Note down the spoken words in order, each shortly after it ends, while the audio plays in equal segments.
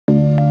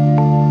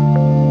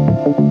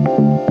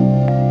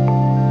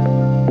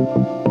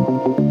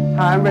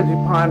Reggie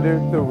Ponder,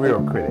 the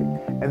real critic,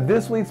 and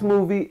this week's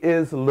movie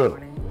is Little.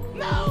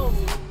 No!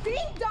 Ding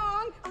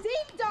dong!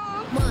 Ding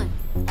dong! Come on.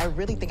 I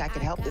really think I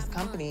could help this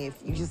company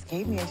if you just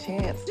gave me a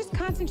chance. Just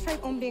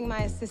concentrate on being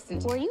my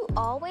assistant. Were you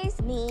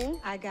always mean?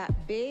 I got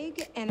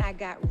big and I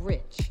got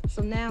rich.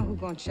 So now who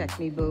gonna check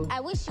me, boo? I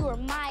wish you were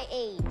my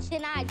age.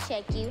 Then I'd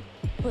check you,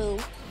 boo.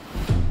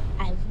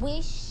 I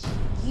wish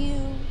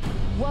you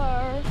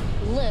were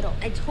little.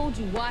 I told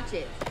you, watch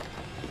it.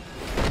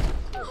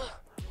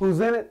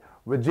 Who's in it?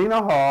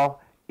 Regina Hall,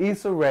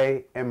 Issa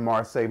Rae, and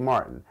Marsai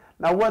Martin.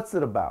 Now what's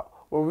it about?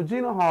 Well,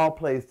 Regina Hall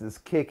plays this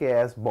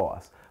kick-ass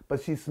boss,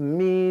 but she's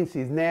mean,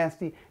 she's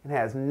nasty, and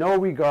has no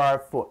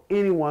regard for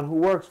anyone who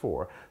works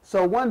for her.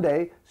 So one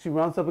day, she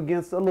runs up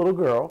against a little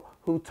girl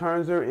who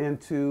turns her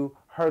into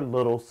her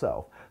little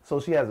self. So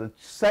she has a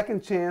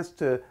second chance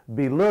to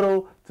be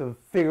little, to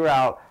figure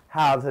out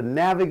how to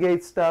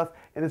navigate stuff,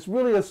 and it's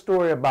really a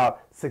story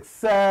about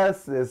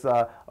success. There's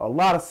a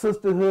lot of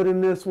sisterhood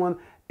in this one,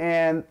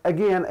 and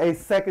again, a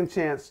second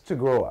chance to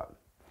grow up.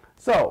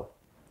 So,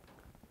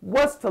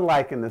 what's to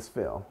like in this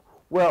film?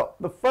 Well,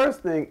 the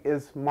first thing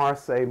is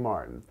Marsai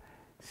Martin.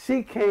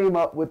 She came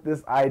up with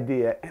this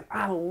idea, and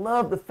I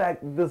love the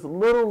fact that this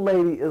little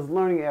lady is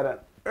learning at an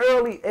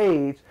early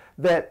age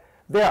that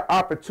there are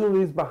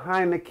opportunities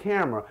behind the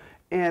camera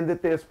and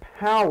that there's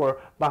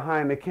power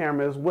behind the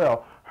camera as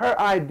well. Her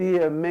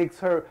idea makes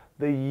her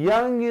the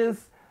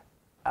youngest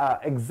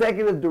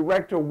executive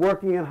director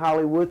working in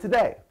Hollywood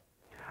today.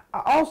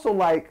 I also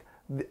like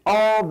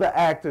all the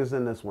actors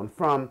in this one,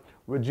 from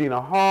Regina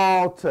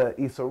Hall to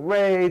Issa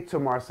Rae to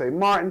Marsai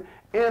Martin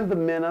and the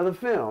men of the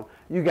film.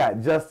 You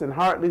got Justin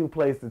Hartley, who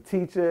plays the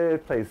teacher,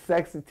 plays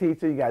sexy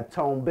teacher. You got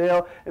Tone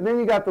Bell, and then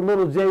you got the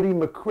little J.D.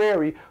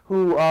 McCrary,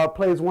 who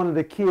plays one of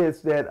the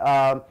kids that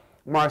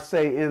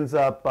Marsai ends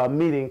up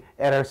meeting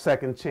at her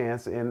second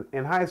chance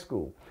in high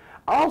school.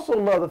 I also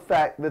love the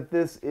fact that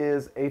this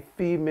is a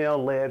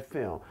female-led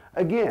film.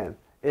 Again,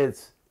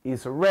 it's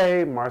Issa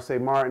Rae,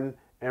 Marsai Martin,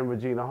 and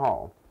Regina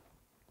Hall.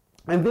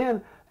 And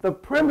then the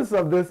premise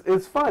of this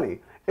is funny,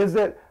 is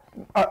that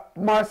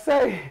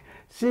Marsai,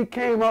 she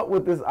came up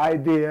with this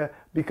idea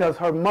because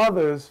her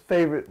mother's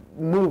favorite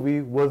movie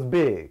was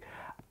Big.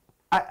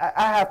 I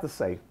have to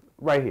say,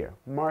 right here,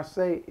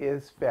 Marsai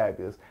is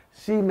fabulous.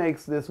 She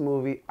makes this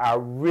movie. I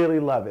really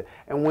love it.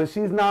 And when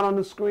she's not on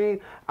the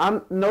screen,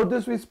 I'm no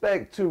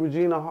disrespect to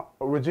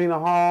Regina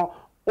Hall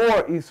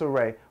or Issa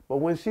Rae, but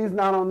when she's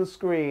not on the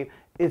screen,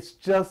 it's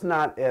just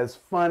not as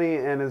funny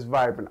and as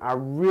vibrant. I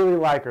really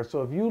like her.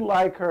 So if you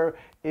like her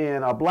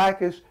in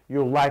Blackish,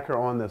 you'll like her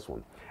on this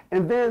one.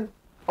 And then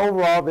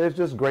overall, there's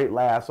just great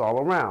laughs all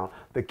around.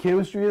 The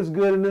chemistry is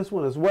good in this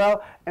one as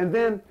well. And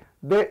then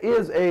there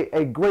is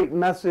a great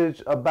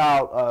message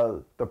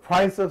about the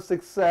price of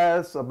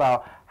success,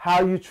 about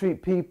how you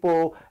treat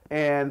people,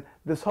 and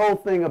this whole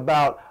thing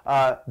about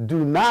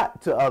do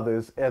not to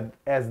others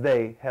as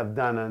they have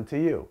done unto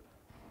you.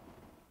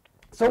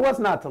 So what's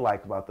not to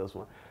like about this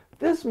one?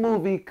 This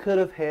movie could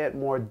have had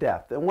more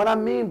depth. And what I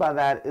mean by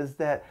that is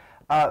that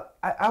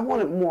I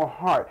wanted more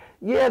heart.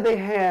 Yeah, they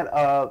had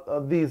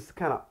these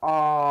kind of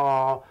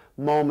awe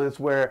moments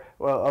where,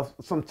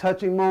 some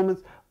touching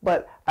moments,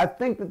 but I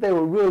think that they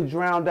were really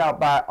drowned out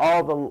by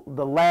all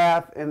the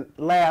laughs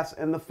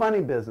and the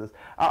funny business.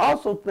 I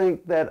also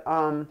think that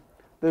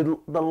the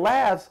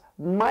laughs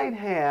might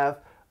have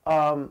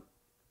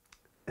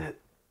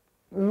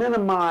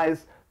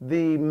minimized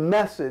the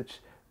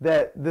message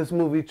that this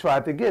movie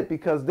tried to get,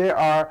 because there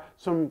are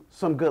some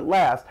good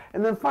laughs.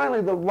 And then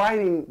finally, the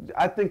writing,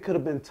 I think, could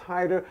have been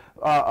tighter,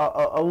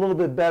 a little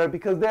bit better,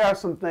 because there are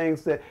some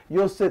things that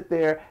you'll sit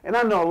there, and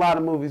I know a lot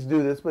of movies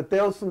do this, but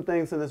there are some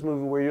things in this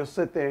movie where you'll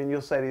sit there and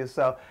you'll say to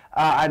yourself,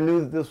 I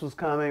knew that this was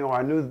coming, or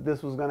I knew that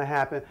this was going to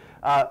happen.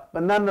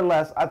 But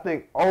nonetheless, I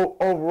think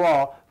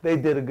overall, they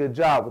did a good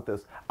job with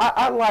this.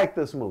 I like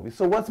this movie.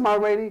 So what's my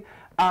rating?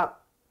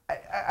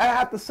 I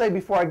have to say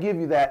before I give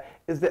you that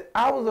is that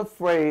I was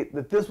afraid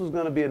that this was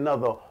going to be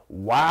another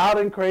wild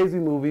and crazy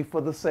movie for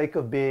the sake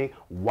of being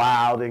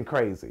wild and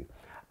crazy.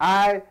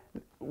 I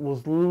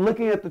was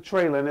looking at the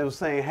trailer and it was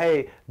saying,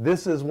 hey,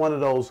 this is one of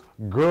those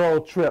girl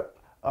trip.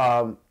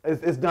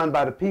 It's done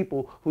by the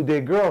people who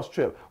did Girls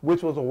Trip,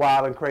 which was a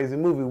wild and crazy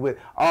movie with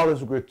all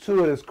this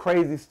gratuitous,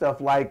 crazy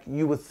stuff like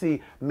you would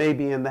see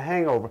maybe in The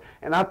Hangover.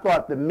 And I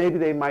thought that maybe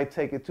they might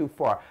take it too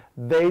far.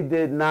 They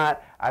did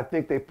not. I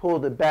think they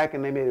pulled it back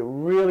and they made it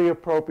really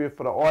appropriate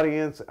for the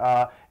audience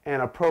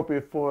and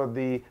appropriate for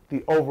the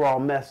overall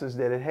message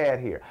that it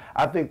had here.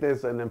 I think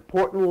there's an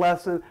important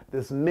lesson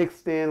that's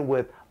mixed in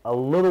with a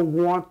little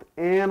warmth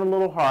and a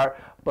little heart,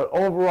 but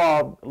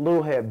overall,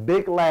 Little had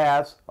big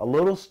laughs, a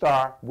little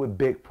star with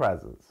big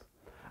presence.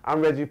 I'm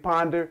Reggie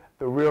Ponder,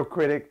 the real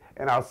critic,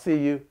 and I'll see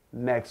you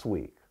next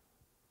week.